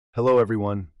Hello,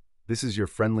 everyone. This is your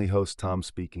friendly host, Tom,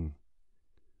 speaking.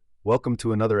 Welcome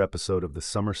to another episode of the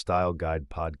Summer Style Guide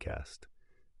podcast.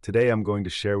 Today, I'm going to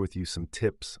share with you some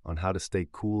tips on how to stay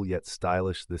cool yet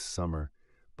stylish this summer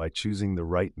by choosing the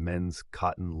right men's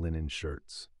cotton linen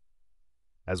shirts.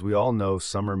 As we all know,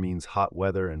 summer means hot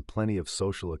weather and plenty of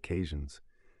social occasions.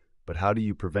 But how do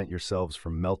you prevent yourselves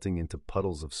from melting into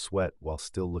puddles of sweat while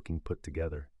still looking put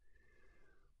together?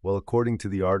 Well, according to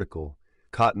the article,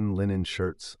 cotton linen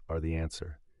shirts are the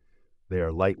answer. They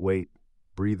are lightweight,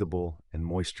 breathable, and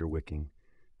moisture-wicking,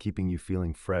 keeping you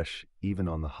feeling fresh even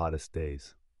on the hottest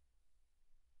days.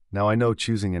 Now, I know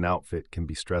choosing an outfit can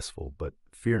be stressful, but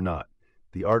fear not.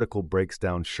 The article breaks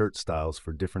down shirt styles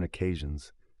for different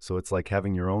occasions, so it's like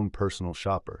having your own personal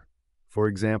shopper. For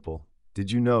example,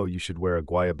 did you know you should wear a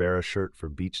Guayabera shirt for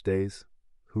beach days?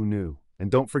 Who knew? And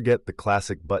don't forget the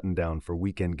classic button-down for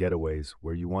weekend getaways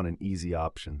where you want an easy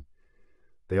option.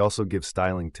 They also give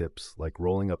styling tips like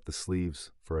rolling up the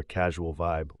sleeves for a casual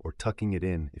vibe or tucking it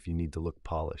in if you need to look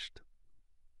polished.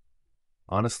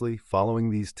 Honestly, following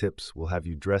these tips will have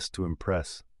you dressed to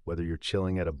impress, whether you're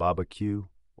chilling at a barbecue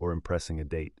or impressing a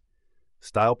date.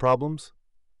 Style problems?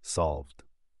 Solved.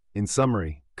 In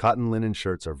summary, cotton linen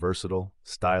shirts are versatile,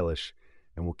 stylish,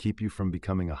 and will keep you from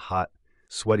becoming a hot,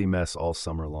 sweaty mess all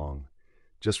summer long.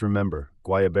 Just remember,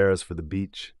 Guayaberas for the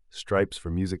beach, stripes for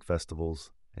music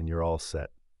festivals, and you're all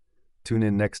set. Tune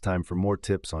in next time for more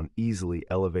tips on easily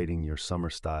elevating your summer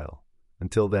style.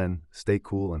 Until then, stay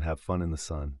cool and have fun in the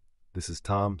sun. This is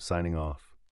Tom signing off.